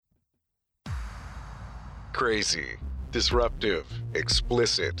crazy, disruptive,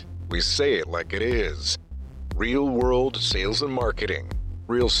 explicit. We say it like it is. Real world sales and marketing.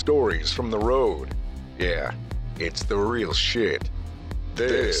 Real stories from the road. Yeah, it's the real shit.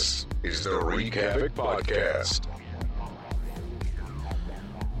 This is the Wreak, Havoc podcast.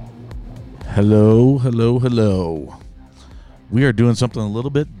 Hello. We are doing something a little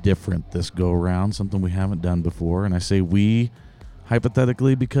bit different this go around, something we haven't done before. And I say we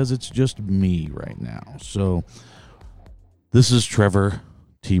hypothetically because it's just me right now. So this is Trevor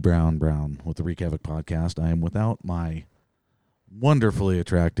T. Brown with the Wreak Havoc podcast. I am without my wonderfully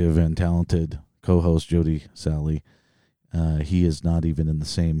attractive and talented co-host, Jody Sally. He is not even in the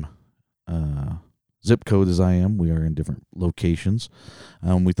same zip code as I am. We are in different locations.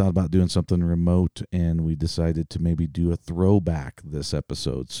 We thought about doing something remote, and we decided to maybe do a throwback this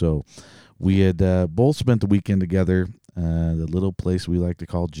episode. So we had both spent the weekend together, the little place we like to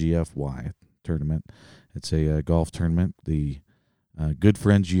call GFY tournament. It's a golf tournament, the Good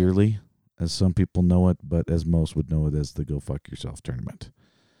Friends Yearly, as some people know it, but as most would know it as the Go Fuck Yourself tournament.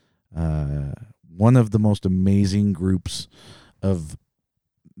 One of the most amazing groups of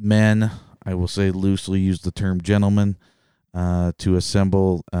men, I will say loosely use the term gentlemen, to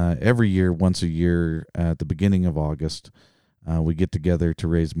assemble every year, once a year at the beginning of August. We get together to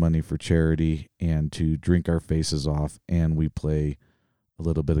raise money for charity and to drink our faces off, and we play a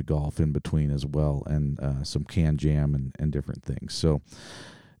little bit of golf in between as well, and some can jam and different things. So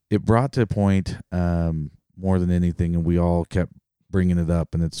it brought to a point more than anything, and we all kept bringing it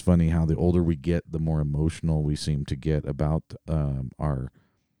up, and it's funny how the older we get, the more emotional we seem to get about our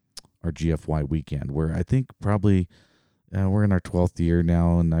GFY weekend, where I think probably we're in our 12th year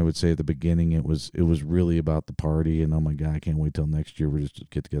now, and I would say at the beginning it was really about the party, and oh my God, I can't wait till next year we just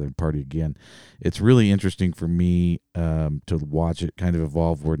get together and party again. It's really interesting for me to watch it kind of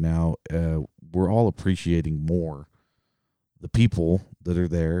evolve, where now we're all appreciating more the people that are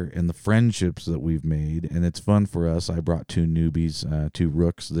there and the friendships that we've made, and it's fun for us. I brought two newbies, two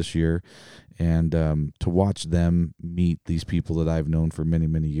rooks this year, and to watch them meet these people that I've known for many,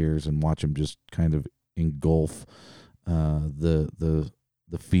 many years and watch them just kind of engulf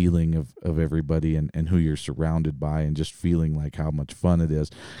the feeling of everybody and who you're surrounded by, and just feeling like how much fun it is.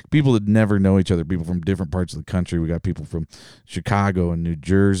 People that never know each other, people from different parts of the country. We got people from Chicago and New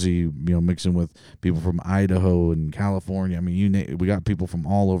Jersey, mixing with people from Idaho and California. I mean, we got people from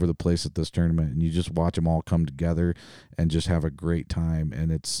all over the place at this tournament, and you just watch them all come together and just have a great time.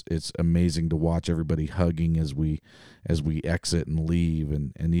 And it's amazing to watch everybody hugging as we exit and leave,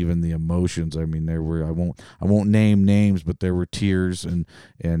 and even the emotions. I mean, there were, I won't name names, but there were tears,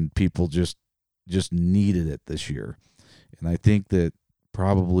 and people just needed it this year. And I think that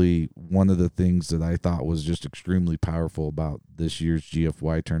probably one of the things that I thought was just extremely powerful about this year's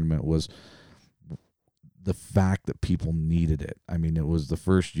GFY tournament was the fact that people needed it. I mean, it was the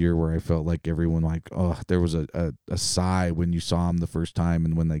first year where I felt like everyone, like, oh, there was a sigh when you saw them the first time,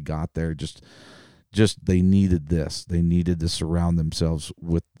 and when they got there, just they needed this. They needed to surround themselves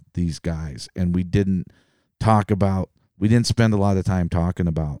with these guys. And we didn't spend a lot of time talking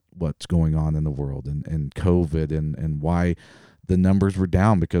about what's going on in the world and COVID and why the numbers were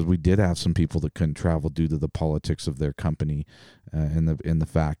down, because we did have some people that couldn't travel due to the politics of their company, and the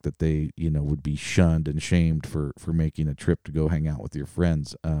fact that they would be shunned and shamed for making a trip to go hang out with your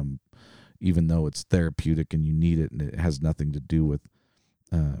friends, even though it's therapeutic and you need it, and it has nothing to do with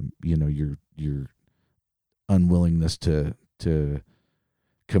your unwillingness to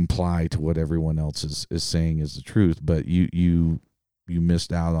comply to what everyone else is saying is the truth. But you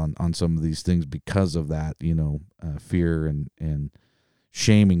missed out on some of these things because of that, fear and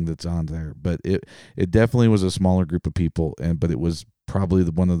shaming that's on there. But it definitely was a smaller group of people, but it was probably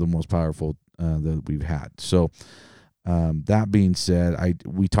one of the most powerful that we've had. So that being said,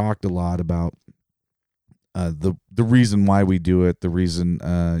 we talked a lot about the reason why we do it, the reason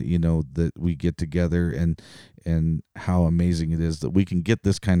that we get together, and how amazing it is that we can get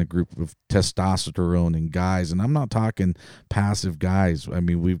this kind of group of testosterone and guys. And I'm not talking passive guys. I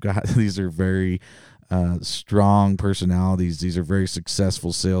mean, we've got these are very strong personalities. These are very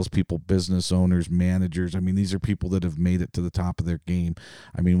successful salespeople, business owners, managers. I mean, these are people that have made it to the top of their game.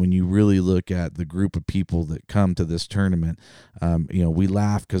 I mean, when you really look at the group of people that come to this tournament, we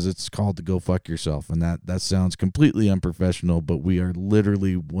laugh because it's called the Go Fuck Yourself, and that sounds completely unprofessional, but we are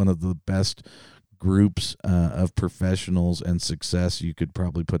literally one of the best groups of professionals and success you could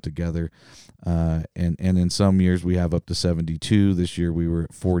probably put together, and in some years we have up to 72. This year we were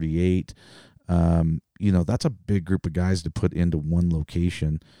at 48. That's a big group of guys to put into one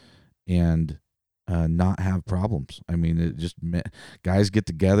location, and not have problems. I mean, it just guys get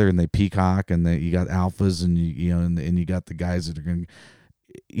together and they peacock, and you got alphas, and and you got the guys that are going.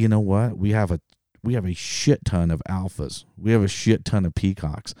 You know what? We have a shit ton of alphas. We have a shit ton of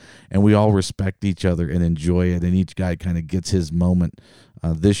peacocks, and we all respect each other and enjoy it. And each guy kind of gets his moment.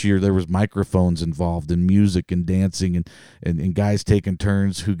 This year there was microphones involved and music and dancing and guys taking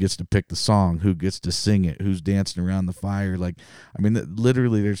turns. Who gets to pick the song? Who gets to sing it? Who's dancing around the fire? Like, I mean,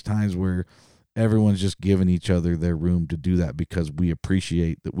 literally, there's times where everyone's just giving each other their room to do that because we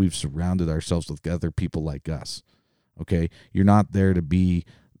appreciate that we've surrounded ourselves with other people like us. Okay, you're not there to be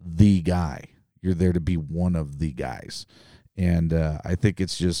the guy. You're there to be one of the guys. And I think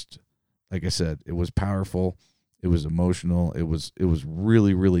it's just, like I said, it was powerful. It was emotional. It was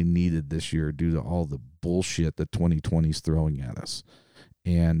really, really needed this year due to all the bullshit that 2020 is throwing at us.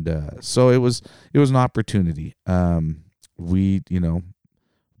 And so it was an opportunity. Jody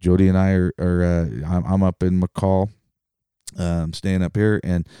and I I'm up in McCall, staying up here,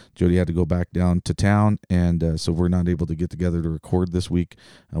 and Jody had to go back down to town, and so we're not able to get together to record this week.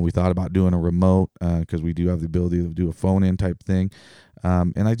 We thought about doing a remote because we do have the ability to do a phone-in type thing,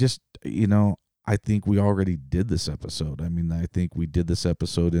 and I think we already did this episode. I mean, I think we did this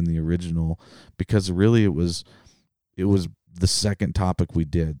episode in the original because really it was the second topic we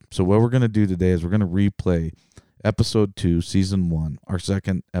did. So what we're going to do today is we're going to replay episode 2, season 1, our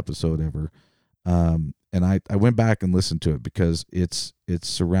second episode ever. And I went back and listened to it because it's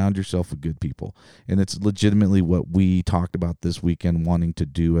surround yourself with good people. And it's legitimately what we talked about this weekend wanting to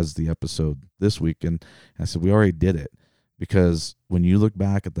do as the episode this week. And I said, we already did it, because when you look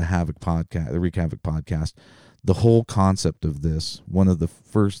back at the Havoc podcast, the Wreak Havoc podcast, the whole concept of this, one of the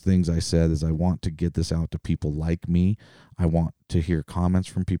first things I said is I want to get this out to people like me. I want to hear comments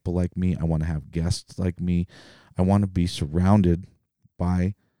from people like me. I want to have guests like me. I want to be surrounded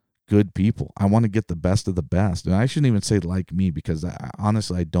by good people. I want to get the best of the best. And I shouldn't even say like me, because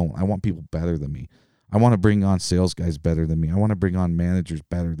honestly, I don't. I want people better than me. I want to bring on sales guys better than me. I want to bring on managers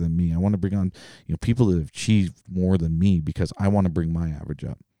better than me. I want to bring on people that have achieved more than me, because I want to bring my average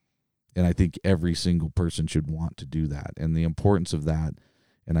up. And I think every single person should want to do that. And the importance of that,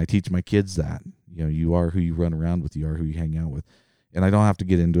 and I teach my kids that, you are who you run around with, you are who you hang out with. And I don't have to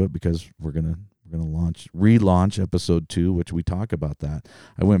get into it because we're going to relaunch episode 2, which we talk about that.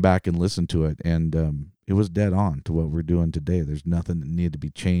 I went back and listened to it, and it was dead on to what we're doing today. There's nothing that needed to be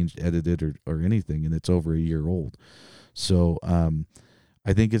changed, edited, or anything, and it's over a year old. So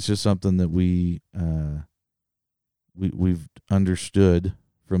I think it's just something that we've understood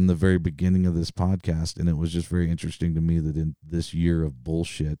from the very beginning of this podcast, and it was just very interesting to me that in this year of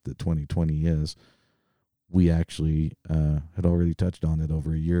bullshit that 2020 is, we actually had already touched on it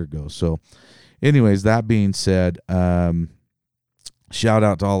over a year ago. So anyways, that being said, shout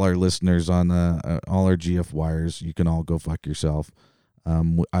out to all our listeners on all our GFYers. You can all go fuck yourself.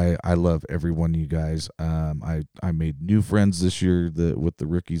 I love every one of you guys. I made new friends this year with the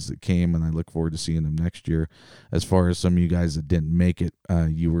rookies that came, and I look forward to seeing them next year. As far as some of you guys that didn't make it,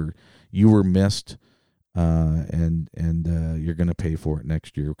 you were missed. And you're going to pay for it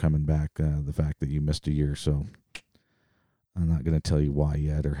next year coming back, the fact that you missed a year. So I'm not going to tell you why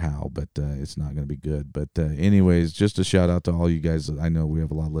yet or how, but it's not going to be good. But anyways, just a shout out to all you guys. I know we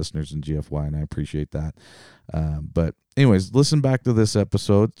have a lot of listeners in GFY, and I appreciate that. But anyways, listen back to this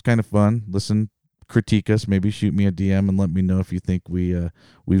episode. It's kind of fun. Listen, critique us, maybe shoot me a DM and let me know if you think we've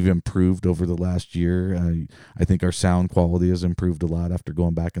improved over the last year. I think our sound quality has improved a lot after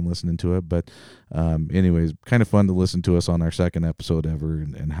going back and listening to it. But anyways, kind of fun to listen to us on our second episode ever,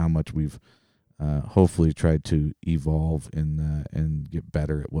 and how much we've hopefully tried to evolve and get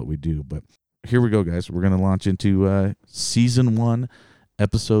better at what we do. But here we go, guys. We're going to launch into season 1,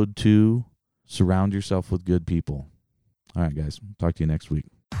 episode 2, surround yourself with good people. All right, guys. Talk to you next week.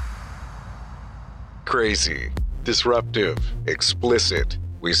 Crazy, disruptive, explicit.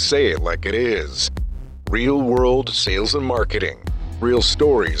 We say it like it is. Real world sales and marketing. Real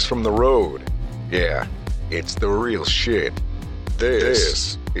stories from the road. Yeah, it's the real shit.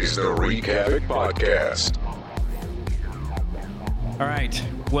 This is the Wreak Havoc Podcast. All right,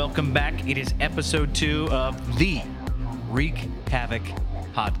 welcome back. It is episode 2 of the Wreak Havoc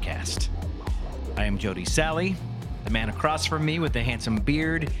Podcast. I am Jody Sally. The man across from me with the handsome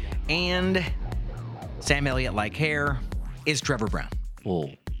beard and Sam Elliott-like hair is Trevor Brown.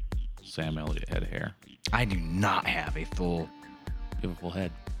 Full Sam Elliott head of hair. I do not have a full... You have a full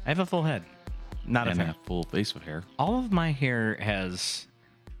head. I have a full head. Not and a hair. A full face of hair. All of my hair has,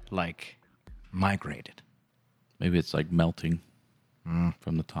 migrated. Maybe it's melting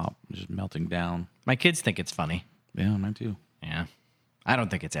from the top, just melting down. My kids think it's funny. Yeah, mine too. Yeah. I don't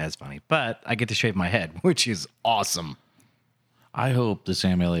think it's as funny, but I get to shave my head, which is awesome. I hope that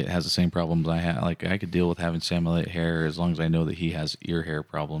Sam Elliott has the same problems I have. Like, I could deal with having Sam Elliott hair as long as I know that he has ear hair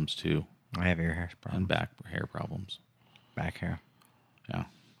problems too. I have ear hair problems. And back hair problems. Back hair. Yeah.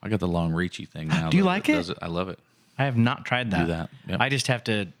 I got the long reachy thing now. Do you like it? I love it. I have not tried that. Do that. Yep. I just have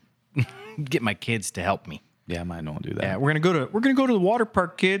to get my kids to help me. Yeah, mine don't do that. Yeah, we're gonna go to the water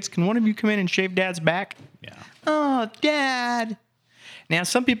park, kids. Can one of you come in and shave Dad's back? Yeah. Oh, Dad. Now,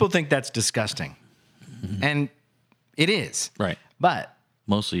 some people think that's disgusting, and it is. Right. But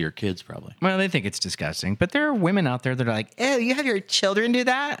Mostly your kids, probably. well, they think it's disgusting. But there are women out there that are like, "Oh, you have your children do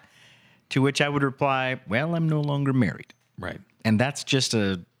that?" To which I would reply, "Well, I'm no longer married," Right. and that's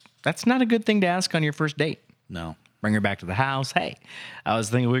not a good thing to ask on your first date. No. Bring her back to the house. Hey, I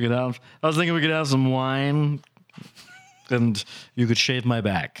was thinking we could have some wine, and you could shave my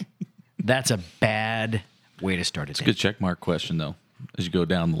back. That's a bad way to start a date. Good check mark question, though, as you go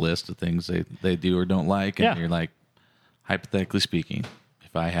down the list of things they do or don't like. And you're like, hypothetically speaking,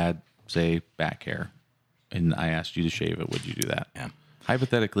 if I had, say, back hair and I asked you to shave it, would you do that? Yeah.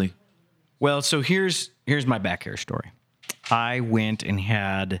 Hypothetically. Well, so here's my back hair story. I went and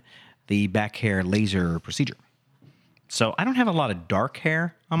had the back hair laser procedure. So I don't have a lot of dark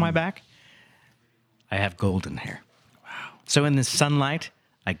hair on my back. I have golden hair. Wow. So in the sunlight,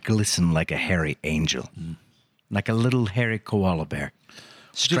 I glisten like a hairy angel. Like a little hairy koala bear.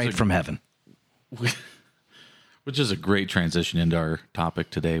 Straight from heaven. Which is a great transition into our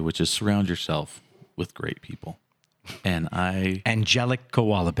topic today, which is surround yourself with great people. And Angelic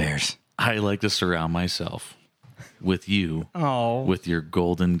koala bears. I like to surround myself with you, Oh. with your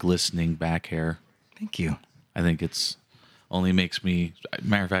golden, glistening back hair. Thank you. I think it's only makes me,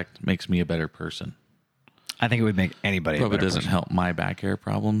 matter of fact, makes me a better person. I think it would make anybody Probably a better doesn't person. help my back hair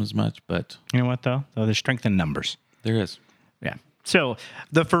problem as much, but You know what, though? There's strength in numbers. there is. Yeah. So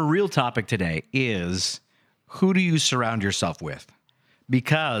the for real topic today is, who do you surround yourself with?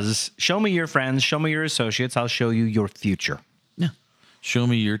 Because show me your friends, show me your associates, I'll show you your future. Yeah. Show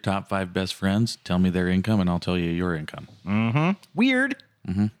me your top 5 best friends, tell me their income, and I'll tell you your income. Weird.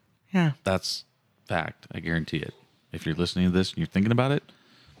 Yeah. That's fact. I guarantee it. If you're listening to this and you're thinking about it,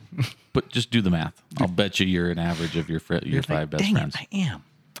 but just do the math. I'll bet you're an average of your 5 best Dang friends. it, I am.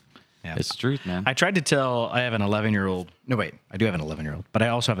 Yeah. It's the truth, man. I tried to tell, I have an 11-year-old. No, wait, I do have an 11-year-old, but I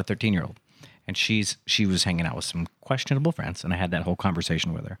also have a 13-year-old. And she was hanging out with some questionable friends, and I had that whole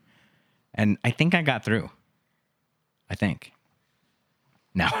conversation with her. And I think I got through. I think.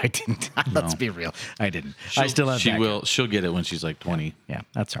 No, I didn't. Let's be real. I didn't. I still have She back will. She'll get it when she's like 20. Yeah,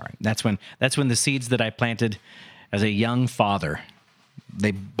 that's all right. That's when the seeds that I planted as a young father,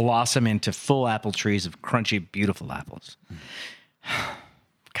 they blossom into full apple trees of crunchy, beautiful apples.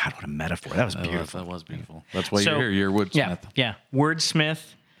 God, what a metaphor. That was beautiful. That was beautiful. That's why you're here. You're a wordsmith. Yeah.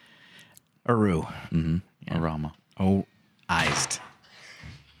 Wordsmith. Aru. Arama. Oh, iced.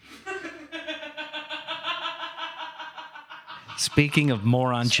 Speaking of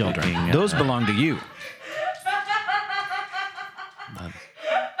moron children, those belong to you.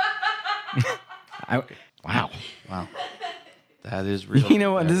 Wow. Wow. That is real. You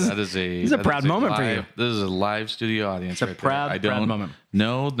know what? This is a that proud moment for you. This is a live studio audience. It's a right proud, there. I proud don't moment.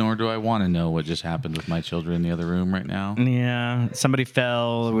 know, nor do I want to know what just happened with my children in the other room right now. Yeah, somebody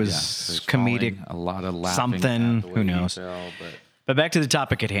fell. It was There's comedic. falling, a lot of laughing. something, at the way who he knows. fell, But back to the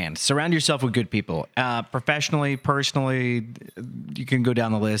topic at hand. Surround yourself with good people. Professionally, personally, you can go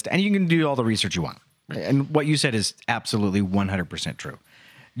down the list, and you can do all the research you want. And what you said is absolutely 100% true.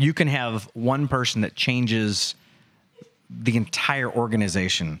 You can have one person that changes the entire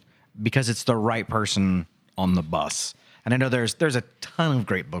organization because it's the right person on the bus. And I know there's a ton of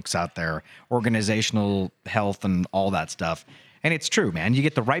great books out there, organizational health and all that stuff. And it's true, man. You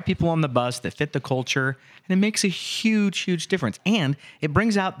get the right people on the bus that fit the culture, and it makes a huge, huge difference. And it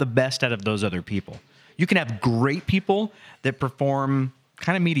brings out the best out of those other people. You can have great people that perform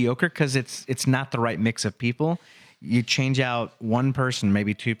kind of mediocre because it's not the right mix of people. You change out one person,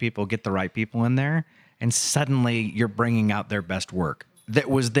 maybe two people, get the right people in there, and suddenly you're bringing out their best work that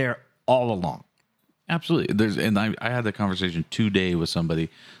was there all along. Absolutely. I had the conversation today with somebody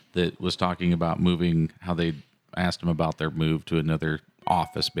that was talking about moving, how they asked them about their move to another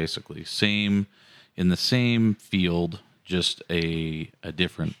office, basically. In the same field, just a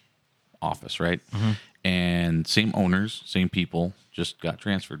different office, right? Mm-hmm. And same owners, same people, just got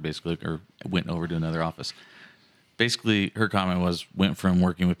transferred, basically, or went over to another office. Basically, her comment was, went from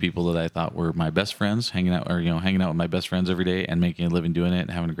working with people that I thought were my best friends, hanging out with my best friends every day and making a living doing it and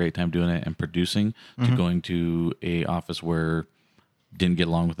having a great time doing it and producing, to going to a office where didn't get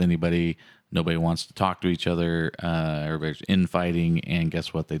along with anybody, Nobody wants to talk to each other. Everybody's infighting, and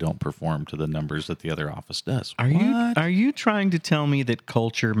guess what? They don't perform to the numbers that the other office does. Are you trying to tell me that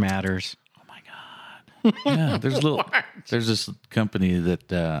culture matters? Oh my God! Yeah, there's this company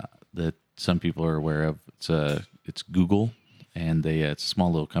that some people are aware of. It's Google, and it's a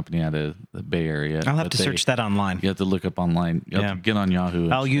small little company out of the Bay Area. I'll have to search that online. You have to look up online. You have to get on Yahoo.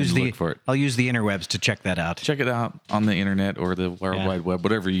 I'll use look for it. I'll use the interwebs to check that out. Check it out on the internet or the World Wide Web,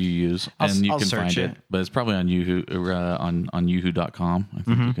 whatever you use, and you I'll can search find it. But it's probably on Yahoo or on Yahoo.com. I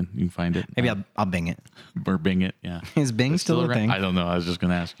think you can find it. Maybe I'll Bing it. Or Bing it. Yeah. Is Bing still a around? thing? I don't know. I was just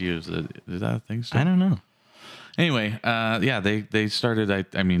going to ask you. Is that a thing still? I don't know. Anyway, they started.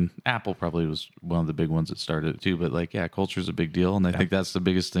 I mean, Apple probably was one of the big ones that started it too. But culture is a big deal, and I think that's the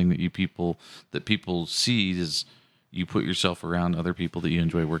biggest thing that people see is you put yourself around other people that you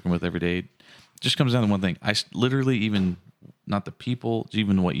enjoy working with every day. It just comes down to one thing. I literally even not the people, it's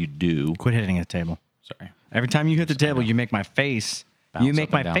even what you do. Quit hitting the table. Sorry. Every time you hit the table, you make my face. Bounce You make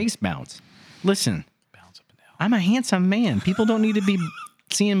up and my down. face bounce. Listen, Bounce up and down. I'm a handsome man. People don't need to be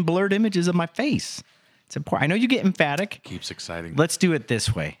seeing blurred images of my face. It's important. I know you get emphatic. Keeps exciting. Let's do it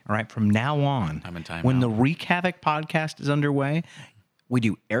this way. All right. From now on, I'm in timeout. when the Wreak Havoc podcast is underway, we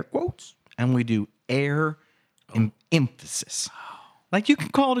do air quotes and we do air emphasis. Like you can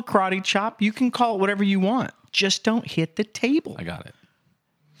call it a karate chop. You can call it whatever you want. Just don't hit the table. I got it.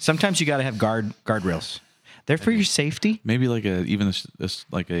 Sometimes you got to have guardrails. They're for your safety. Maybe like a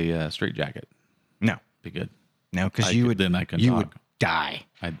straight jacket. No, Be good. no, because I you could- would then I can you talk. would die.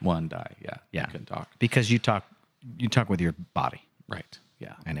 I'd die. Yeah. Yeah, I couldn't talk. because you talk with your body, Right.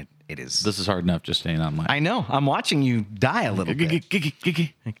 Yeah. and it is. This is hard enough just staying on my. I know. I'm watching you die a little bit.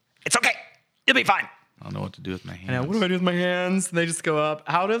 It's okay. You'll be fine. I don't know what to do with my hands. Now, what do I do with my hands? They just go up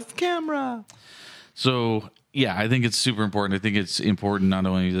out of camera. So yeah, I think it's super important. I think it's important not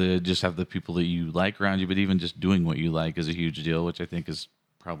only to just have the people that you like around you, but even just doing what you like is a huge deal, which I think is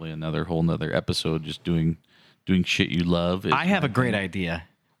probably another whole nother episode. Just doing shit you love. I have a great idea.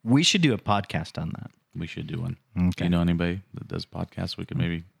 We should do a podcast on that. We should do one. Okay. Do you know anybody that does podcasts? We could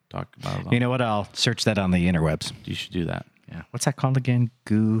maybe talk about it. You know what? I'll search that on the interwebs. You should do that. Yeah. What's that called again?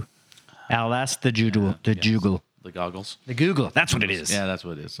 That's the Joogle. The Joogle. The goggles. The Google. That's what it is. Yeah, that's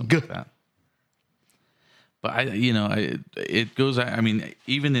what it is. Something like that. But it goes. I mean,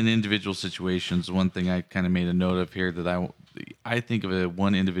 even in individual situations, one thing I kind of made a note of here that I think of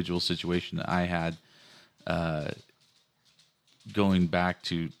one individual situation that I had, going back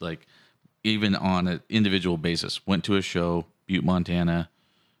to like even on an individual basis, went to a show, Butte, Montana.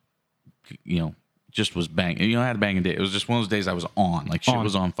 Just was banging. I had a banging day. It was just one of those days I was on. Like shit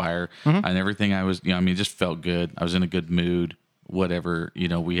was on fire, and everything. I was, it just felt good. I was in a good mood. Whatever.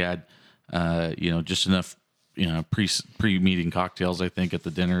 We had, just enough. Pre-meeting cocktails, I think, at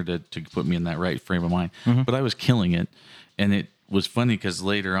the dinner to put me in that right frame of mind. But I was killing it. And it was funny because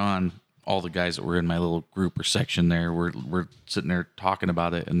later on, all the guys that were in my little group or section there were sitting there talking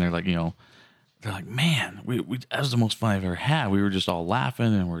about it. And they're like, they're like, man, we that was the most fun I've ever had. We were just all laughing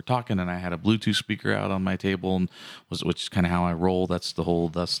and we were talking. And I had a Bluetooth speaker out on my table, and which is kind of how I roll. That's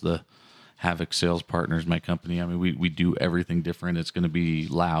the Havoc Sales Partners, my company. I mean, we do everything different. It's going to be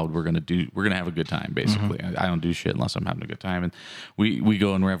loud. We're going to have a good time, basically. I don't do shit unless I'm having a good time. And we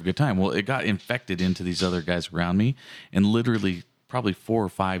go and we have a good time. Well, it got infected into these other guys around me, and literally probably 4 or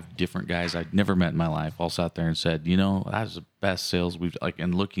 5 different guys I'd never met in my life all sat there and said, that was the best sales we've,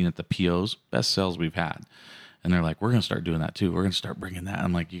 and looking at the POs, best sales we've had. And they're like, we're going to start doing that too. We're going to start bringing that.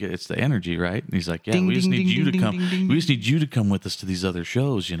 I'm like, it's the energy, right? And he's like, yeah, we just need you to come. We just need you to come with us to these other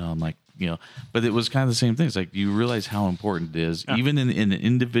shows. I'm like, but it was kind of the same thing. It's like, you realize how important it is, even in an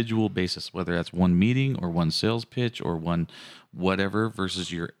individual basis, whether that's one meeting or one sales pitch or one whatever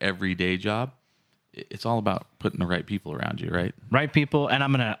versus your everyday job. It's all about putting the right people around you, right? Right people. And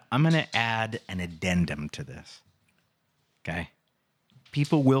I'm gonna add an addendum to this. Okay.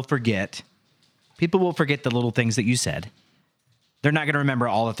 People will forget the little things that you said. They're not going to remember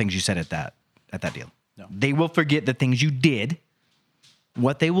all the things you said at that deal. No. They will forget the things you did.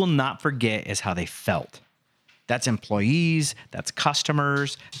 What they will not forget is how they felt. That's employees, that's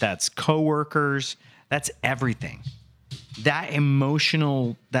customers, that's coworkers, that's everything. That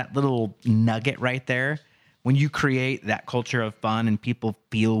emotional, that little nugget right there, when you create that culture of fun and people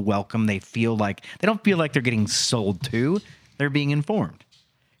feel welcome, they don't feel like they're getting sold to, they're being informed.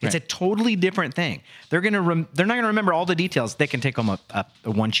 It's Right. a totally different thing. They're not going to remember all the details. They can take home a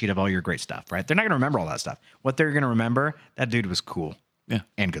one sheet of all your great stuff, right? They're not going to remember all that stuff. What they're going to remember, that dude was cool,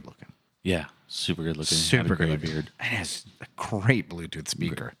 and good looking, Yeah, super good looking. super Had a great good beard. and has a great Bluetooth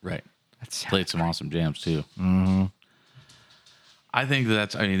speaker. Right. That's Played some awesome jams too. I think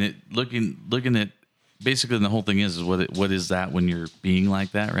that's. I mean, looking at basically the whole thing is what is that when you're being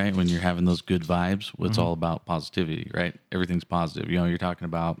like that, right? When you're having those good vibes, what's all about positivity, right? Everything's positive. You're talking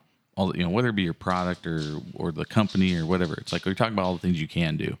about all, whether it be your product or the company or whatever. It's like you're talking about all the things you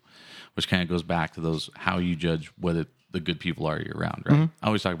can do, which kind of goes back to those how you judge what the good people are you're around, right? I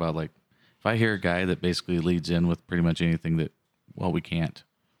always talk about like if I hear a guy that basically leads in with pretty much anything that we can't.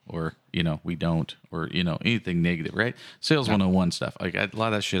 Or, we don't, or, anything negative, right? Sales 101 stuff. Like a lot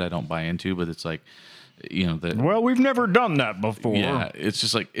of that shit I don't buy into, but it's like, well, we've never done that before. Yeah. It's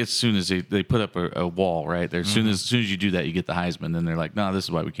just like, as soon as they put up a wall, right? As soon as you do that, you get the Heisman. Then they're like, no, this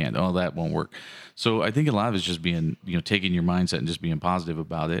is why we can't. Oh, that won't work. So I think a lot of it's just being, taking your mindset and just being positive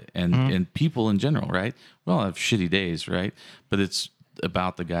about it. And people in general, right? We all have shitty days, right? But it's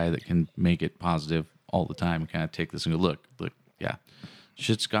about the guy that can make it positive all the time and kind of take this and go, look, yeah.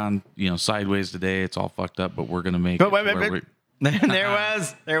 Shit's gone, sideways today. It's all fucked up, but we're gonna make. Oh, wait.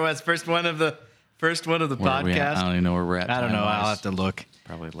 There was first one of the podcast. I don't even know where we're at. I don't know. I'll have to look.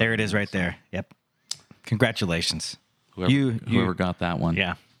 Probably there it is, right there. Yep. Congratulations. Whoever got that one.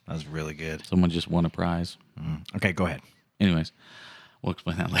 Yeah, that was really good. Someone just won a prize. Okay, go ahead. Anyways, we'll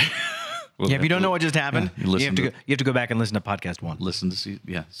explain that later. If you don't know what just happened, you have to go back and listen to podcast 1. Listen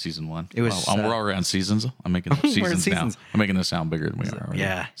to season 1. It was. We're already on seasons. I'm making seasons now. I'm making this sound bigger than we are already.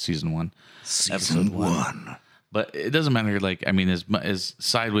 Yeah. Season 1. Season 1. But it doesn't matter. Like, I mean, as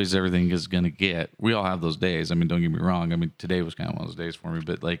sideways as everything is going to get, we all have those days. I mean, don't get me wrong. I mean, today was kind of one of those days for me.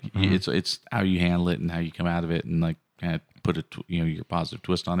 But like, it's how you handle it and how you come out of it, and like kind of put your positive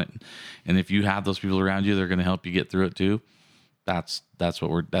twist on it. And if you have those people around you, they're going to help you get through it too. That's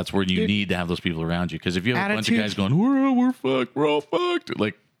where you need to have those people around you. Because if you have a bunch of guys going, we're fucked, we're all fucked,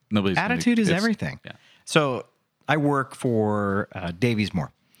 like nobody's. Attitude is everything. Yeah. So I work for Davies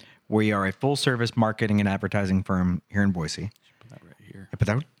Moore. We are a full service marketing and advertising firm here in Boise. Put that right here. I put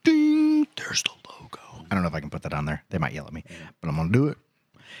that. Ding. There's the logo. I don't know if I can put that on there. They might yell at me, but I'm gonna do it.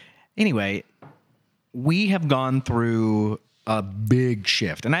 Anyway, we have gone through a big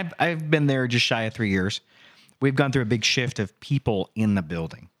shift, and I've been there just shy of 3 years. We've gone through a big shift of people in the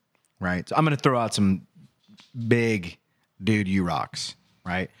building, right? So I'm going to throw out some big dude, you rocks,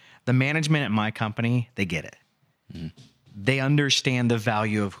 right? The management at my company, they get it. Mm-hmm. They understand the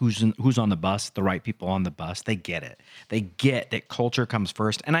value of who's on the bus, the right people on the bus. They get it. They get that culture comes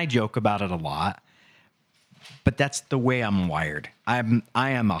first, and I joke about it a lot, but that's the way I'm wired. I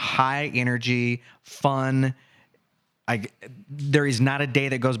am a high energy, fun. There is not a day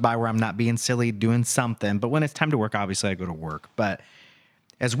that goes by where I'm not being silly doing something. But when it's time to work, obviously I go to work. But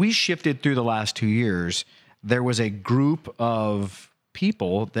as we shifted through the last 2 years, there was a group of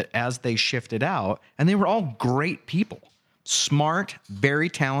people that as they shifted out, and they were all great people, smart, very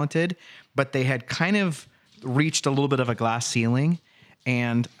talented, but they had kind of reached a little bit of a glass ceiling.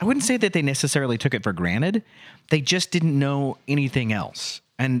 And I wouldn't say that they necessarily took it for granted. They just didn't know anything else.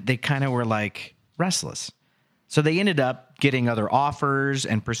 And they kind of were like restless. So they ended up getting other offers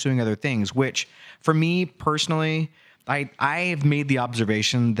and pursuing other things, which for me personally, I have made the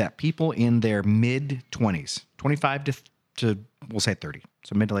observation that people in their mid-20s, 25 to we'll say 30,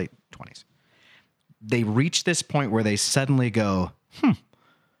 so mid to late 20s, they reach this point where they suddenly go,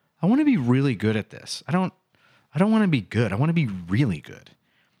 I want to be really good at this. I don't want to be good. I want to be really good.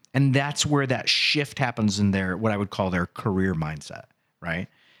 And that's where that shift happens in their, what I would call their career mindset, right?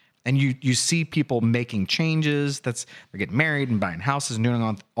 And you see people making changes. They're getting married and buying houses and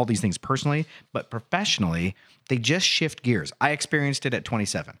doing all these things personally, but professionally, they just shift gears. I experienced it at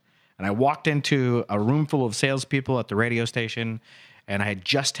 27, and I walked into a room full of salespeople at the radio station, and I had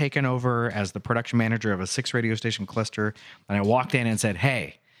just taken over as the production manager of a 6 radio station cluster, and I walked in and said,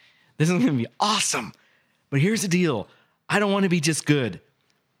 "Hey, this is going to be awesome, but here's the deal: I don't want to be just good.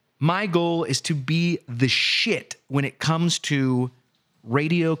 My goal is to be the shit when it comes to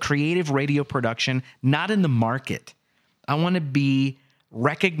radio, creative radio production, not in the market. I want to be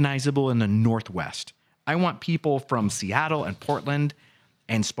recognizable in the Northwest. I want people from Seattle and Portland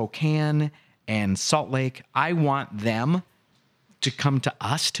and Spokane and Salt Lake. I want them to come to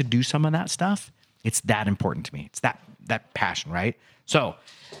us to do some of that stuff. It's that important to me. It's that passion, right? So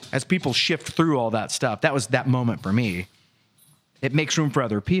as people shift through all that stuff, that was that moment for me. It makes room for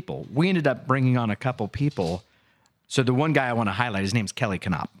other people. We ended up bringing on a couple people. So the one guy I want to highlight, his name's Kelly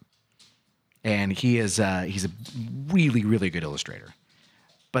Knopp. And he's a really, really good illustrator.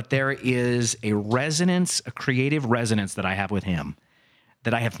 But there is a creative resonance that I have with him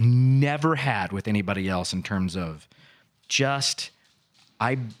that I have never had with anybody else in terms of just,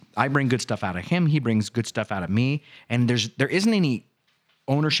 I bring good stuff out of him, he brings good stuff out of me, and there isn't any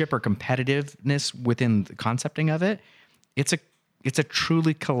ownership or competitiveness within the concepting of it. It's It's a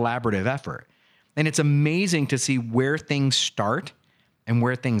truly collaborative effort. And it's amazing to see where things start and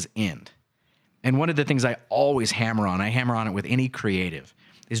where things end. And one of the things I always hammer on, I hammer on it with any creative,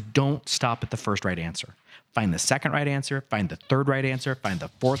 is don't stop at the first right answer. Find the second right answer, find the third right answer, find the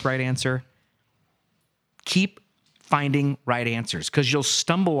fourth right answer. Keep finding right answers because you'll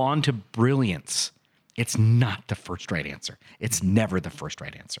stumble onto brilliance. It's not the first right answer. It's never the first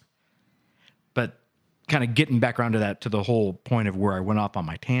right answer. But kind of getting back around to that, to the whole point of where I went off on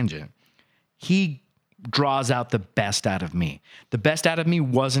my tangent, he draws out the best out of me. The best out of me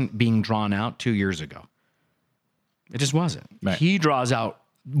wasn't being drawn out 2 years ago. It just wasn't. Right. He draws out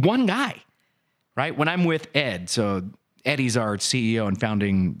one guy, right? When I'm with Ed, so Eddie's our CEO and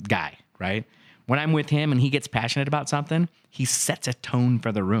founding guy, right? When I'm with him and he gets passionate about something, he sets a tone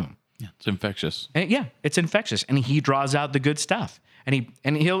for the room. Yeah, it's infectious. And yeah, it's infectious. And he draws out the good stuff. And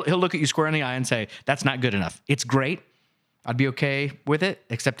he'll look at you square in the eye and say, that's not good enough. It's great. I'd be okay with it,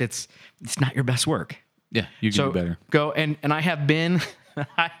 except it's not your best work. Yeah, you can do better. Go and I have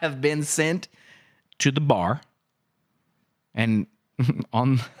been sent to the bar and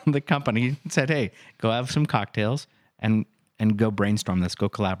on the company said, hey, go have some cocktails and go brainstorm this, go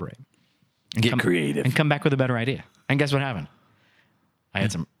collaborate. And Get creative. And come back with a better idea. And guess what happened? I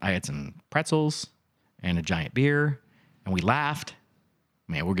had some pretzels and a giant beer, and we laughed.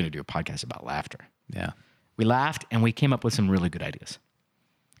 Man, we're going to do a podcast about laughter. Yeah. We laughed, and we came up with some really good ideas.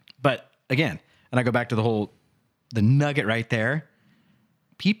 But again, and I go back to the nugget right there.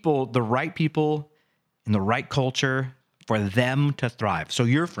 The right people in the right culture for them to thrive. So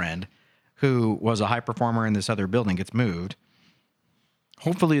your friend, who was a high performer in this other building, gets moved.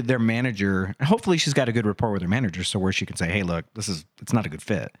 Hopefully their manager, hopefully she's got a good rapport with her manager so where she can say, hey, look, it's not a good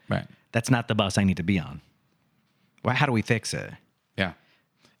fit. Right. That's not the bus I need to be on. Well, how do we fix it? Yeah.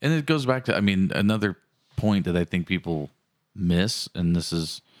 And it goes back to, another point that I think people miss, and this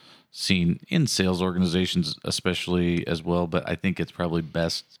is seen in sales organizations especially as well, but I think it's probably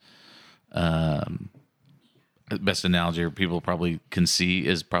best analogy, or people probably can see,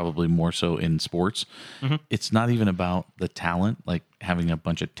 is probably more so in sports. Mm-hmm. It's not even about the talent, like having a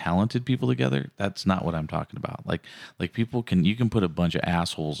bunch of talented people together. That's not what I'm talking about. Like you can put a bunch of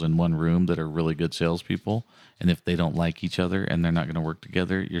assholes in one room that are really good salespeople, and if they don't like each other and they're not going to work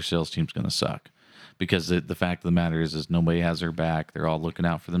together, your sales team's going to suck. Because the fact of the matter is nobody has their back. They're all looking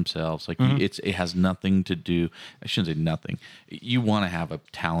out for themselves. Like Mm-hmm. it has nothing to do. I shouldn't say nothing. You want to have a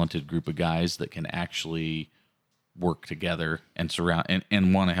talented group of guys that can actually work together and surround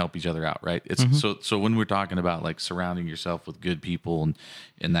and want to help each other out, right? It's Mm-hmm. so when we're talking about like surrounding yourself with good people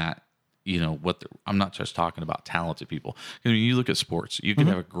and that, I'm not just talking about talented people. I mean, you look at sports, you can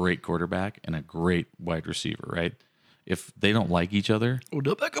have a great quarterback and a great wide receiver, right? If they don't like each other,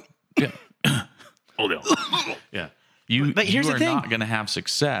 Odell Beckham. yeah. Yeah. But here's you the are thing. not going to have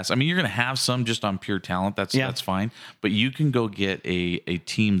success. I mean, you're going to have some just on pure talent. That's fine. But you can go get a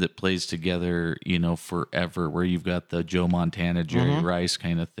team that plays together, forever, where you've got the Joe Montana, Jerry Rice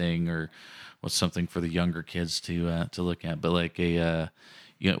kind of thing, or what's something for the younger kids to look at. But like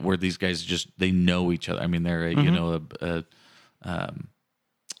where these guys they know each other. I mean, they're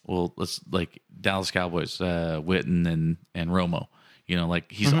let's like Dallas Cowboys, Witten and Romo.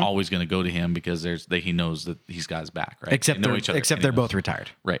 Like he's always going to go to him because he knows that he's got his back, right? Except they're both retired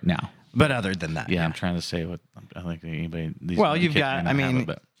right now. But other than that, yeah, I'm trying to say what I think anybody. Well, you've got,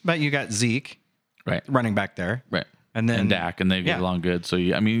 but you got Zeke, right, running back there, right, and then Dak, and they get along good. So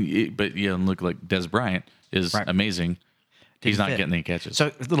look like Des Bryant is amazing. He's not getting any catches. So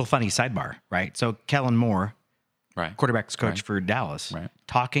a little funny sidebar, right? So Kellen Moore, right, quarterback's coach for Dallas, right,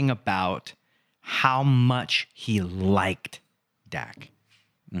 talking about how much he liked Dak.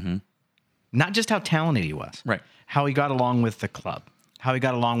 Mm-hmm. Not just how talented he was, right? How he got along with the club, how he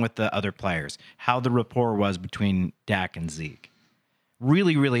got along with the other players, how the rapport was between Dak and Zeke.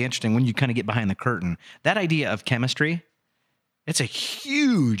 Really, really interesting when you kind of get behind the curtain. That idea of chemistry, it's a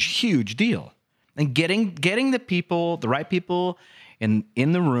huge, huge deal. And getting the right people in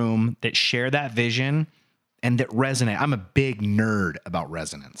the room that share that vision and that resonate. I'm a big nerd about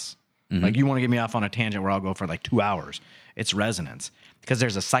resonance. Mm-hmm. Like you want to get me off on a tangent where I'll go for like 2 hours. It's resonance because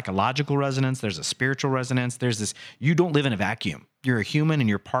there's a psychological resonance. There's a spiritual resonance. There's this, you don't live in a vacuum. You're a human and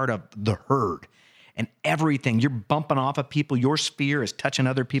you're part of the herd and everything. You're bumping off of people. Your sphere is touching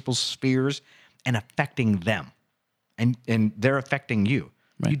other people's spheres and affecting them and they're affecting you.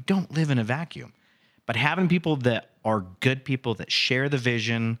 Right. You don't live in a vacuum, but having people that are good people that share the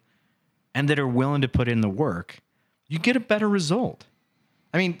vision and that are willing to put in the work, you get a better result.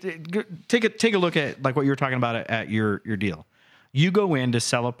 I mean, take a look at like what you were talking about at your deal. You go in to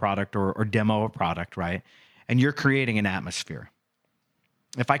sell a product or demo a product, right? And you're creating an atmosphere.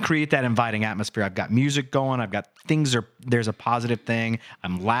 If I create that inviting atmosphere, I've got music going, I've got there's a positive thing,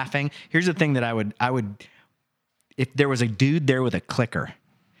 I'm laughing. Here's the thing that I would, if there was a dude there with a clicker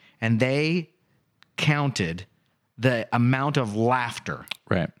and they counted the amount of laughter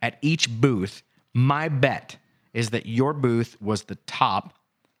at each booth, my bet is that your booth was the top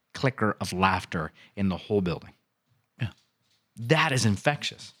clicker of laughter in the whole building. Yeah. That is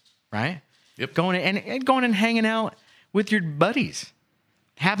infectious, right? Yep. Going and hanging out with your buddies.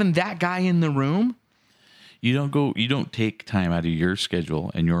 Having that guy in the room. You don't take time out of your schedule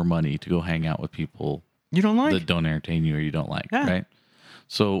and your money to go hang out with people You don't like? that don't entertain you or you don't like, Yeah. right?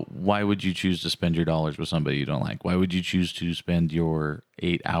 So why would you choose to spend your dollars with somebody you don't like? Why would you choose to spend your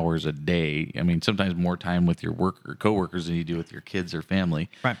 8 hours a day? I mean, sometimes more time with your coworkers than you do with your kids or family,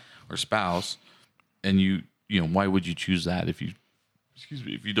 Right. or spouse. And you know, why would you choose that if you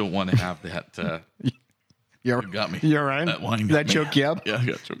don't want to have that? You got me. You're right. That wine got That me. choke you up? Yeah, I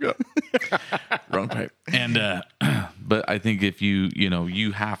got choked up. Wrong pipe. And but I think if you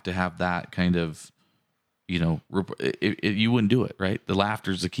have to have that kind of, you wouldn't do it, right? The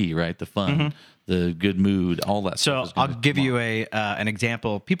laughter's the key, right? The fun, the good mood, all that So stuff. is I'll gonna give come you up. an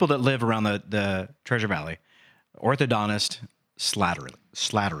example. People that live around the Treasure Valley, orthodontist Slattery.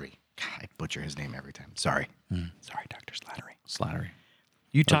 God, I butcher his name every time. Sorry, Dr. Slattery. Slattery.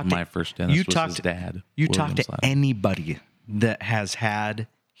 You talk My first dentist was his dad. You William talk to Slattery. anybody that has had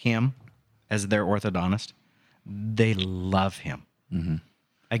him as their orthodontist, they love him. Mm-hmm.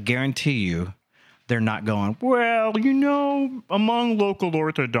 I guarantee you, they're not going, well, among local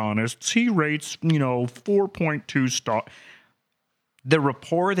orthodontists, he rates, 4.2 star. The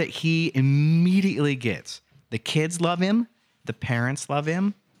rapport that he immediately gets, the kids love him, the parents love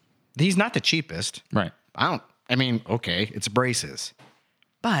him. He's not the cheapest. Right. Okay, it's braces.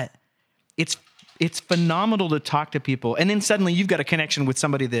 But it's phenomenal to talk to people. And then suddenly you've got a connection with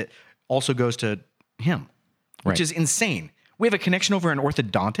somebody that also goes to him, which is insane. We have a connection over an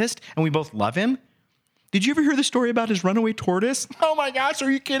orthodontist and we both love him. Did you ever hear the story about his runaway tortoise? Oh my gosh, are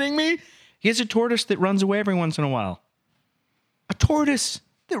you kidding me? He has a tortoise that runs away every once in a while. A tortoise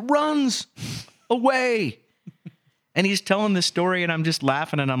that runs away. And he's telling this story and I'm just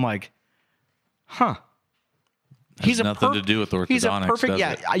laughing and I'm like, huh. Has nothing to do with orthodontics. He's a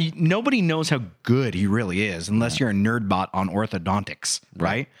perfect, nobody knows how good he really is unless you're a nerd bot on orthodontics,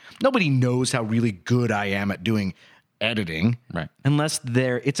 right? Nobody knows how really good I am at doing editing, right? Unless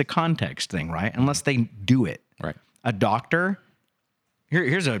it's a context thing, right? Unless they do it, right? A doctor.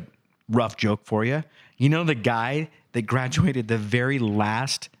 Here's a rough joke for you. You know the guy that graduated the very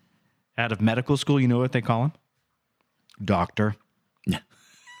last out of medical school. You know what they call him? Doctor.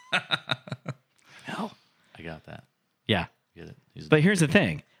 Hell, I got that. Yeah. Get it. But here's the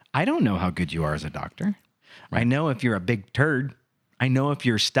thing. I don't know how good you are as a doctor. Right. I know if you're a big turd. I know if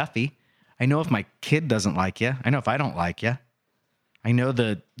you're stuffy. I know if my kid doesn't like you. I know if I don't like you. I know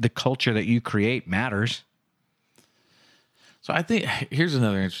the culture that you create matters. So I think here's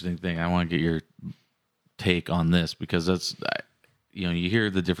another interesting thing. I want to get your take on this because that's, you hear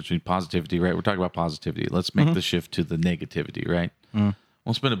the difference between positivity, right? We're talking about positivity. Let's make the shift to the negativity, right?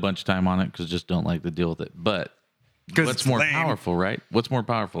 Won't spend a bunch of time on it because just don't like to deal with it. But what's more powerful, right? What's more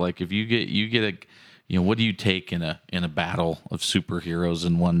powerful? Like if you get a, what do you take in a battle of superheroes,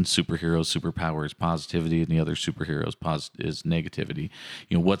 and one superhero's superpower is positivity and the other superhero's is negativity?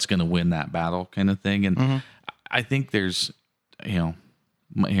 What's going to win that battle, kind of thing. And I think there's, here,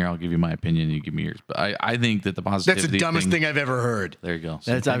 I'll give you my opinion, you give me yours. But I think that the positivity That's the dumbest thing I've ever heard. There you go.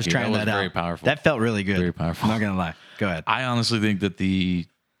 I was trying that out. Very powerful. That felt really good. Very powerful. I'm not going to lie. Go ahead. I honestly think that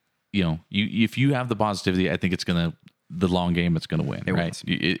if you have the positivity, I think the long game, it's going to win, right?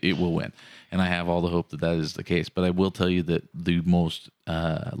 It will win. And I have all the hope that is the case. But I will tell you that the most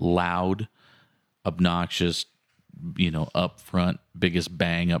loud, obnoxious, up front, biggest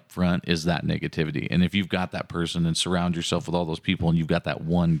bang up front is that negativity. And if you've got that person and surround yourself with all those people and you've got that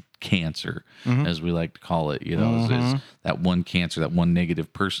one cancer, as we like to call it, is that one cancer, that one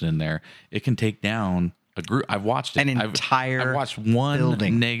negative person in there, it can take down a group. I've watched it. I've watched one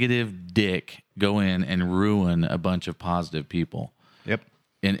building. Negative dick go in and ruin a bunch of positive people. Yep.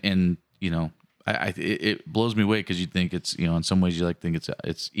 And it blows me away because you think it's, in some ways you think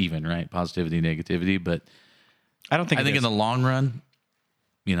it's even, right? Positivity, negativity, but I don't think. I think in the long run,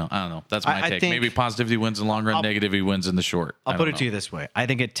 I don't know. That's my take. Maybe positivity wins in the long run, negativity wins in the short. I'll put it to you this way. I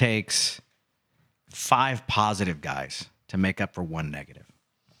think it takes 5 positive guys to make up for one negative.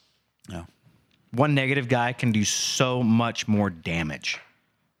 Yeah. One negative guy can do so much more damage.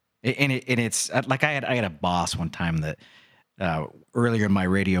 And it's like I had a boss one time that earlier in my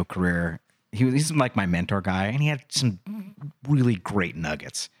radio career, he's like my mentor guy, and he had some really great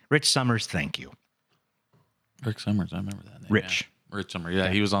nuggets. Rich Summers, thank you. Rick Summers, I remember that name. Rich. Yeah. Rich Summers. Yeah,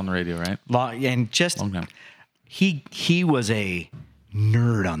 he was on the radio, right? And just Long time. he was a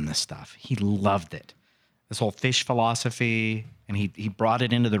nerd on this stuff. He loved it. This whole fish philosophy, and he brought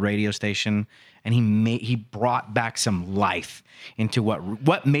it into the radio station, and he brought back some life into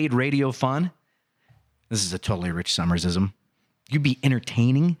what made radio fun. This is a totally Rich Summersism. You'd be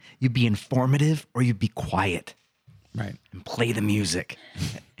entertaining, you'd be informative, or you'd be quiet. Right. And play the music.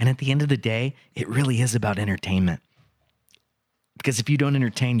 And at the end of the day, it really is about entertainment. Because if you don't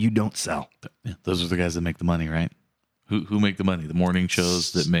entertain, you don't sell. Yeah, those are the guys that make the money, right? Who make the money? The morning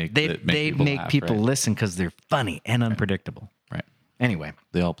shows that make people right? listen because they're funny and unpredictable. Right. Anyway,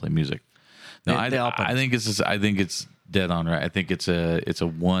 They all play music. No, They all play I think it's dead on right. I think it's a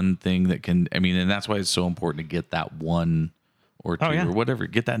one thing that can. I mean, and that's why it's so important to get that one or two or whatever.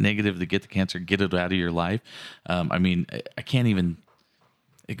 Get that negative to get the cancer. Get it out of your life. I mean, I can't even.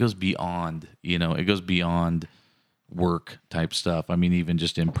 It goes beyond. It goes beyond work type stuff. I mean, even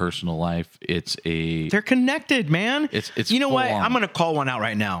just in personal life, they're connected, man. It's you know what? on. I'm going to call one out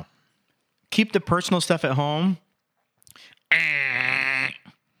right now. Keep the personal stuff at home.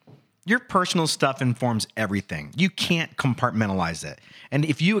 Your personal stuff informs everything. You can't compartmentalize it. And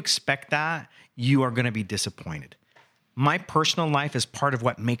if you expect that, you are going to be disappointed. My personal life is part of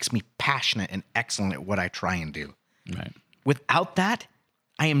what makes me passionate and excellent at what I try and do. Right. Without that,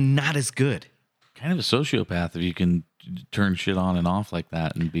 I am not as good. Kind of a sociopath if you can turn shit on and off like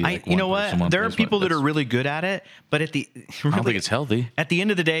that and be like, you know what? There are people that are really good at it, but at the I don't think it's healthy. At the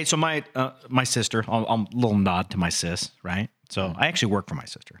end of the day, so my sister, I'll a little nod to my sis, right? So I actually work for my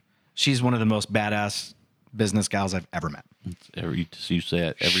sister. She's one of the most badass business gals I've ever met. You say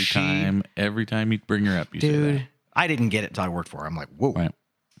it every time you bring her up. You say that. I didn't get it until I worked for her. I'm like, whoa, Right.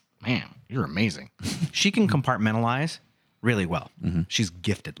 man, you're amazing. She can compartmentalize really well. Mm-hmm. She's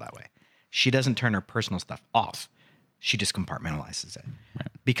gifted that way. She doesn't turn her personal stuff off. She just compartmentalizes it. Right.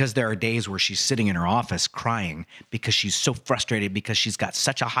 Because there are days where she's sitting in her office crying because she's so frustrated because she's got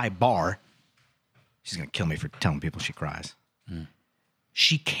such a high bar. She's going to kill me for telling people she cries.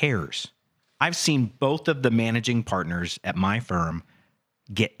 She cares. I've seen both of the managing partners at my firm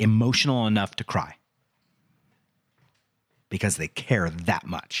get emotional enough to cry because they care that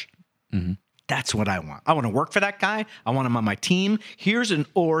much. Mm-hmm. That's what I want. I want to work for that guy. I want him on my team. Here's an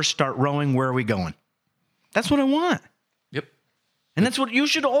oar, start rowing. Where are we going? That's what I want. Yep. And that's what you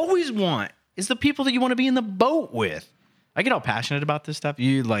should always want, is the people that you want to be in the boat with. I get all passionate about this stuff.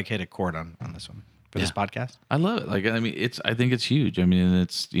 You hit a chord on this one for this podcast. I love it. I think it's huge. I mean,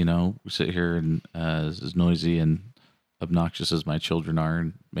 it's, we sit here and as noisy and obnoxious as my children are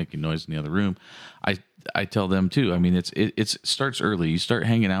and making noise in the other room, I tell them too. I mean, it starts early. You start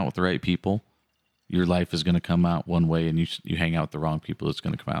hanging out with the right people, your life is going to come out one way, and you hang out with the wrong people, it's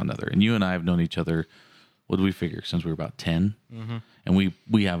going to come out another. And you and I have known each other, what do we figure, since we were about 10? Mm-hmm. And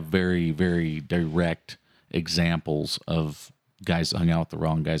we have very, very direct examples of guys that hung out with the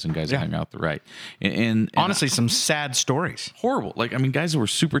wrong guys and guys that hung out with the right. And honestly, some sad stories. Horrible. Guys that were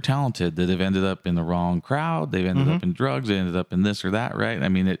super talented that have ended up in the wrong crowd. They've ended up in drugs. They ended up in this or that, right? I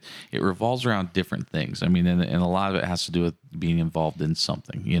mean, it revolves around different things. I mean, and a lot of it has to do with being involved in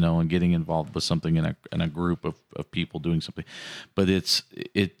something, and getting involved with something in a group of people doing something. But it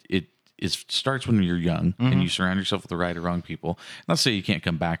starts when you're young and you surround yourself with the right or wrong people. Not to say you can't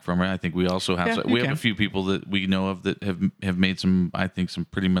come back from it. I think we also have have a few people that we know of that have made some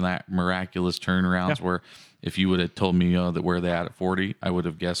pretty miraculous turnarounds where if you would have told me that where they at 40, I would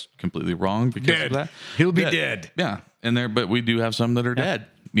have guessed completely wrong because of that. He'll be dead. Yeah. But we do have some that are dead.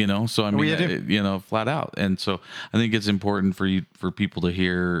 So I mean, flat out. And so I think it's important for people to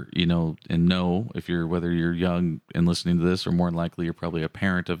hear, and know whether you're young and listening to this, or more than likely you're probably a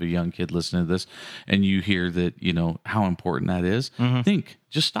parent of a young kid listening to this, and you hear that, how important that is.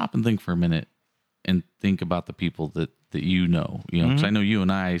 Just stop and think for a minute and think about the people that you know, because I know you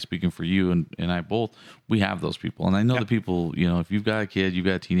and I, speaking for you and I both, we have those people. And I know the people, if you've got a kid, you've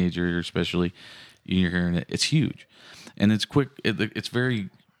got a teenager, especially, you're hearing it, it's huge. And it's quick. It's very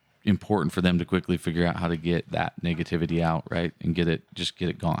important for them to quickly figure out how to get that negativity out, right? And get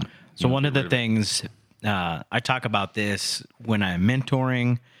it gone. So one of the things, I talk about this when I'm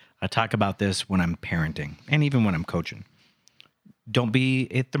mentoring, I talk about this when I'm parenting, and even when I'm coaching. Don't be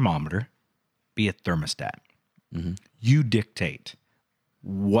a thermometer, be a thermostat. Mm-hmm. You dictate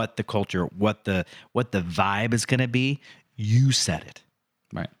what the culture, what the vibe is going to be. You set it.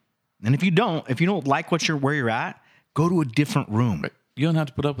 Right. And if you don't like where you're at, go to a different room. Right. You don't have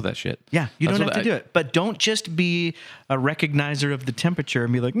to put up with that shit. Yeah, you don't have to do it. But don't just be a recognizer of the temperature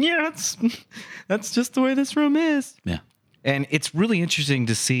and be like, yeah, that's just the way this room is. Yeah. And it's really interesting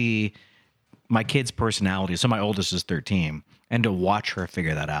to see my kid's personality. So my oldest is 13, and to watch her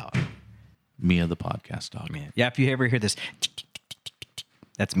figure that out. Mia, the podcast dog. Yeah, if you ever hear this,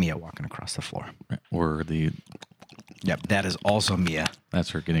 that's Mia walking across the floor. Or the... Yep, that is also Mia. That's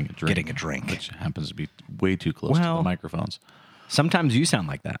her getting a drink. Which happens to be way too close to the microphones. Sometimes you sound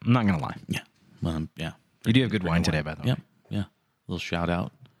like that. I'm not going to lie. Yeah. Well, yeah. You do have good wine today, by the way. Yep. Yeah. A little shout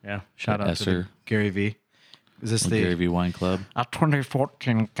out. Yeah. Shout out to Gary V. Is this the Gary V Wine Club? A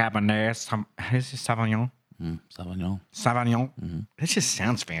 2014 Cabernet Sauvignon. Sauvignon. Sauvignon. It just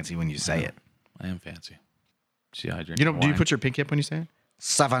sounds fancy when you say it. I am fancy. See how I drink. Do you put your pinky up when you say it?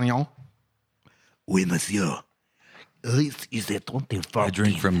 Sauvignon. Oui, monsieur. This is a 2014. I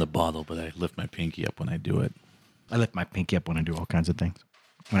drink from the bottle, but I lift my pinky up when I do it. I lift my pinky up when I do all kinds of things.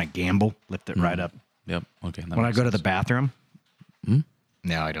 When I gamble, lift it right up. Yep. Okay. When I go to the bathroom.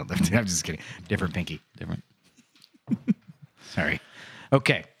 No, I don't lift it. I'm just kidding. Different pinky. Different. Sorry.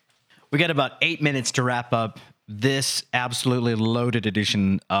 Okay. We got about 8 minutes to wrap up this absolutely loaded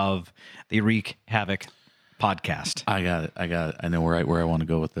edition of the Wreak Havoc podcast. I got it. I know right where I want to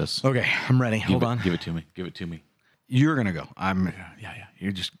go with this. Okay, I'm ready. Hold on. Give it to me. You're gonna go. Yeah.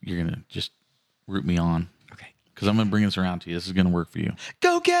 You're gonna just root me on. Okay. Because I'm gonna bring this around to you. This is gonna work for you.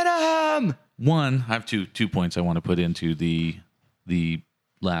 Go get him. One, I have two points I want to put into the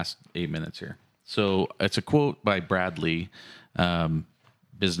last 8 minutes here. So it's a quote by Bradley,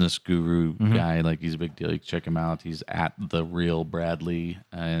 business guru guy. Like, he's a big deal. You can check him out. He's at The Real Bradley,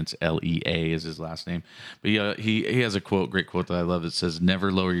 and it's Lea is his last name. But he has a great quote that I love. It says,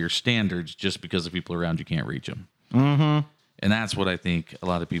 "Never lower your standards just because the people around you can't reach them." Mm-hmm. And that's what I think a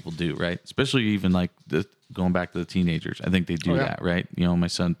lot of people do, right? Especially even like going back to the teenagers. I think they do that, right? You know, my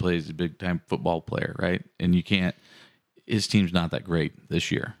son plays a big time football player, right? And his team's not that great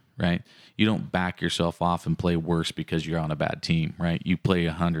this year, right? You don't back yourself off and play worse because you're on a bad team, right? You play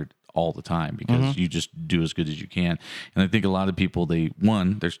 100 all the time because you just do as good as you can. And I think a lot of people,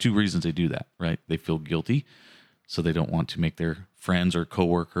 there's two reasons they do that, right? They feel guilty, so they don't want to make their friends or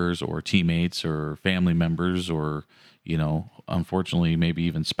coworkers or teammates or family members or, unfortunately, maybe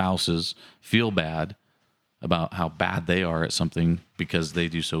even spouses feel bad about how bad they are at something because they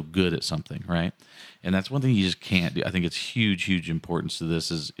do so good at something, right? And that's one thing you just can't do. I think it's huge importance to this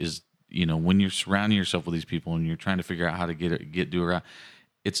is when you're surrounding yourself with these people and you're trying to figure out how to do around,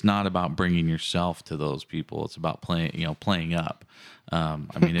 it's not about bringing yourself to those people. It's about playing up.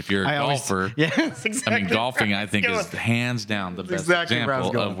 If you're a golfer, golfing, I think is hands down the best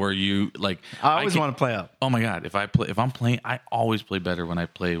example of where you I always want to play up. Oh my God. If I'm playing, I always play better when I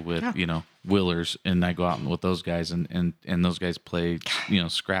play with, Willers, and I go out with those guys and those guys play,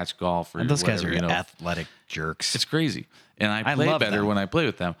 scratch golf or and those whatever, guys are athletic jerks. It's crazy. And I play better when I play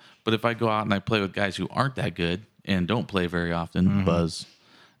with them. But if I go out and I play with guys who aren't that good and don't play very often, Buzzy.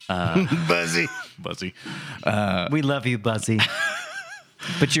 We love you, Buzzy.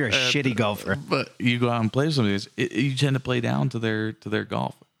 But you're a shitty golfer. But you go out and play some of these, you tend to play down to their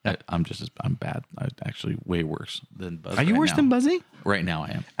golf. I'm bad. I'm actually way worse than Buzzy. Are you worse than Buzzy? Right now, I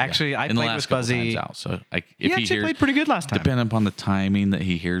am. Actually, I played with Buzzy. Out, so if he actually played pretty good last time. Depending upon the timing that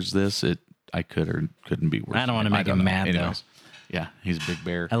he hears this, I could or couldn't be worse. I don't want to make him mad, anyways. Though. Yeah, he's a big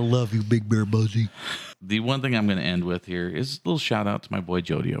bear. I love you, Big Bear Buzzy. The one thing I'm going to end with here is a little shout out to my boy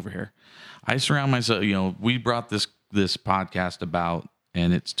Jody over here. I surround myself. We brought this podcast about,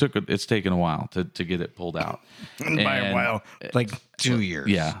 and it's taken a while to get it pulled out. By a while, like 2 years.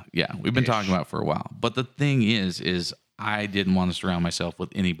 Yeah. We've been talking about it for a while. But the thing is I didn't want to surround myself with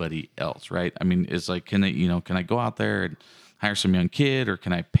anybody else, right? I mean, it's like, can I go out there and hire some young kid, or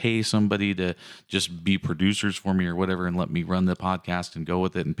can I pay somebody to just be producers for me or whatever and let me run the podcast and go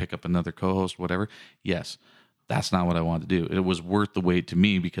with it and pick up another co-host, whatever? Yes. That's not what I wanted to do. It was worth the wait to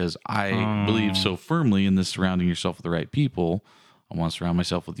me because I believe so firmly in this surrounding yourself with the right people. I want to surround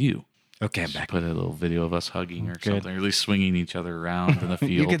myself with you. Okay, I'm back. Put a little video of us hugging or something, or at least swinging each other around in the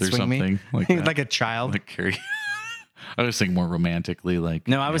field or something. Like that. Like a child. Like Carrie. I was thinking more romantically.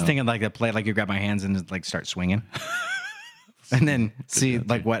 I was thinking like a play, like you grab my hands and like start swinging. And then see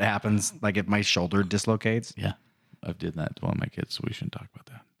like what happens, like if my shoulder dislocates. Yeah, I've did that to one of my kids, so we shouldn't talk about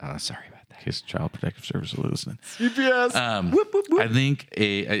that. Oh, sorry about that. In case Child Protective Service is listening. CPS. Whoop, whoop, whoop. I think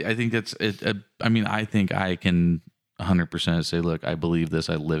that's it. I think I can 100% say, look, I believe this,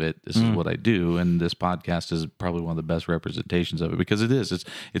 I live it. This is what I do, and this podcast is probably one of the best representations of it because it is.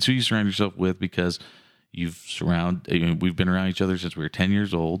 It's who you surround yourself with because we've been around each other since we were 10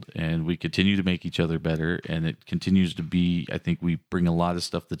 years old, and we continue to make each other better. And it continues to be, I think we bring a lot of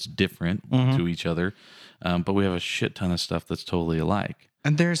stuff that's different to each other. But we have a shit ton of stuff that's totally alike.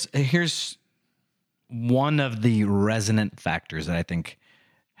 And here's one of the resonant factors that I think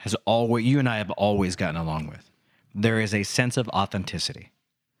has always, you and I have always gotten along with. There is a sense of authenticity.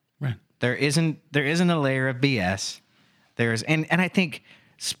 Right. There isn't a layer of BS. And I think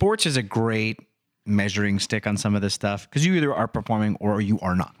sports is a great measuring stick on some of this stuff because you either are performing or you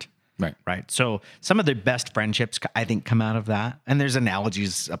are not. Right. So some of the best friendships, I think, come out of that. And there's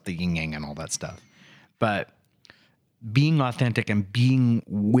analogies up the yin yang and all that stuff. But being authentic and being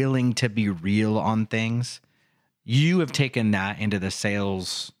willing to be real on things, you have taken that into the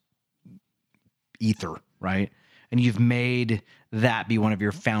sales ether, right? And you've made that be one of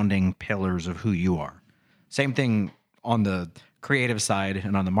your founding pillars of who you are. Same thing on the creative side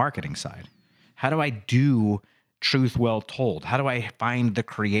and on the marketing side. How do I do truth well told? How do I find the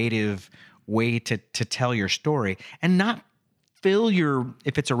creative way to tell your story and not fill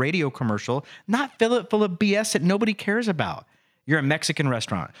if it's a radio commercial, not fill it full of BS that nobody cares about? You're a Mexican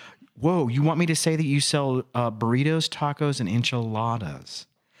restaurant. Whoa, you want me to say that you sell burritos, tacos, and enchiladas?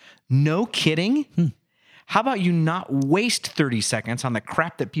 No kidding. How about you not waste 30 seconds on the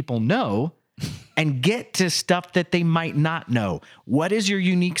crap that people know and get to stuff that they might not know? What is your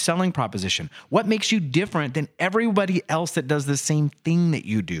unique selling proposition? What makes you different than everybody else that does the same thing that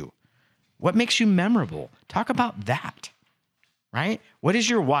you do? What makes you memorable? Talk about that, right? What is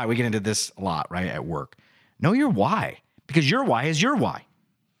your why? We get into this a lot, right, at work. Know your why, because your why is your why.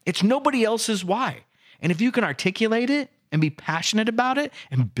 It's nobody else's why. And if you can articulate it and be passionate about it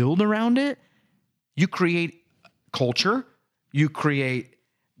and build around it, you create culture, you create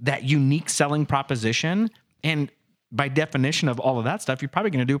that unique selling proposition. And by definition of all of that stuff, you're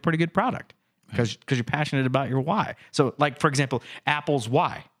probably going to do a pretty good product because you're passionate about your why. So like, for example, Apple's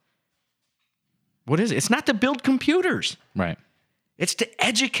why. What is it? It's not to build computers. Right. It's to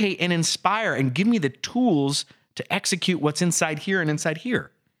educate and inspire and give me the tools to execute what's inside here and inside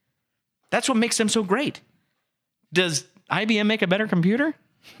here. That's what makes them so great. Does IBM make a better computer?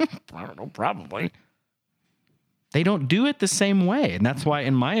 I don't know, probably. They don't do it the same way. And that's why,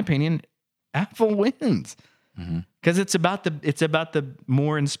 in my opinion, Apple wins. Because it's about the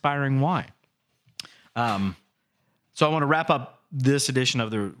more inspiring why. So I want to wrap up this edition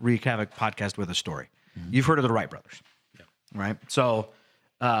of the Wreak Havoc podcast with a story. You've heard of the Wright brothers, right? So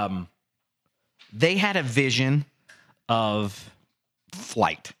they had a vision of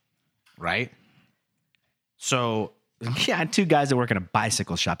flight, right? So yeah, two guys that work in a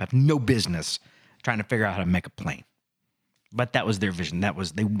bicycle shop have no business trying to figure out how to make a plane. But that was their vision.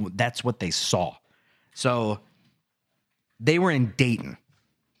 That's what they saw. So they were in Dayton,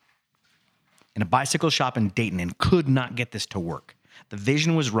 in a bicycle shop in Dayton, and could not get this to work. The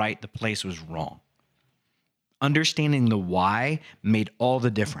vision was right. The place was wrong. Understanding the why made all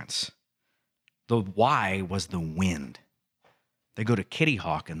the difference. The why was the wind. They go to Kitty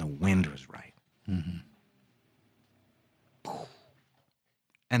Hawk and the wind was right.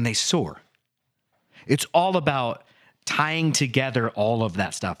 And they soar. It's all about tying together all of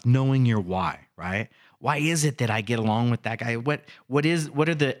that stuff, knowing your why, right? Why is it that I get along with that guy? What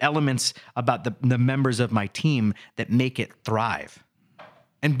are the elements about the members of my team that make it thrive?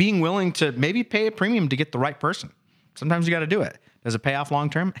 And being willing to maybe pay a premium to get the right person. Sometimes you got to do it. Does it pay off long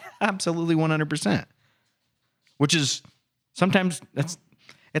term? Absolutely 100%. Which is sometimes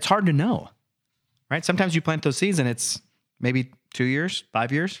it's hard to know, right? Sometimes you plant those seeds and it's maybe 2 years,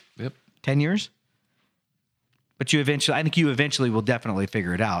 5 years, 10 years. But I think you eventually will definitely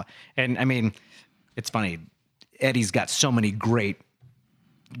figure it out. And I mean, it's funny. Eddie's got so many great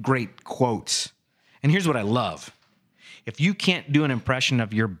quotes. And here's what I love. If you can't do an impression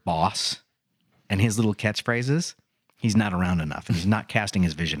of your boss and his little catchphrases, he's not around enough. And he's not casting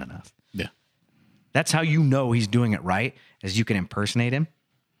his vision enough. Yeah. That's how you know he's doing it right, is you can impersonate him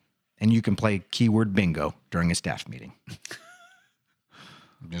and you can play keyword bingo during a staff meeting.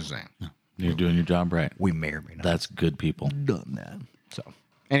 I'm just saying. You're doing your job right. We may or may not. That's good people. Done that. So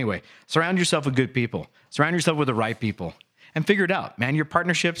anyway, surround yourself with good people. Surround yourself with the right people. And figure it out, man. Your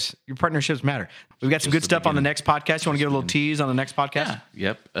partnerships matter. We've got some good stuff on the next podcast. You want to give a little tease on the next podcast?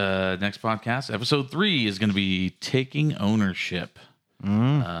 Yeah. Yep. Next podcast, episode 3 is going to be taking ownership.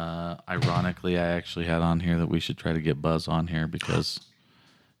 Ironically, I actually had on here that we should try to get Buzz on here because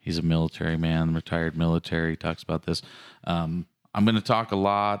he's a military man, retired military. He talks about this. I'm going to talk a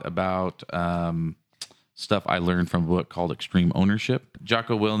lot about stuff I learned from a book called Extreme Ownership.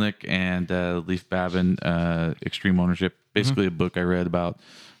 Jocko Willink and Leif Babin, Extreme Ownership. Basically a book I read about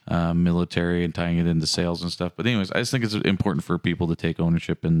military and tying it into sales and stuff. But anyways, I just think it's important for people to take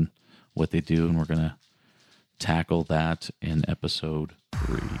ownership in what they do, and we're going to tackle that in episode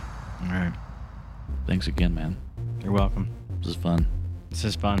 3. All right. Thanks again, man. You're welcome. This is fun. This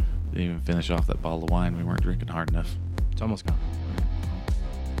is fun. Didn't even finish off that bottle of wine. We weren't drinking hard enough. It's almost gone.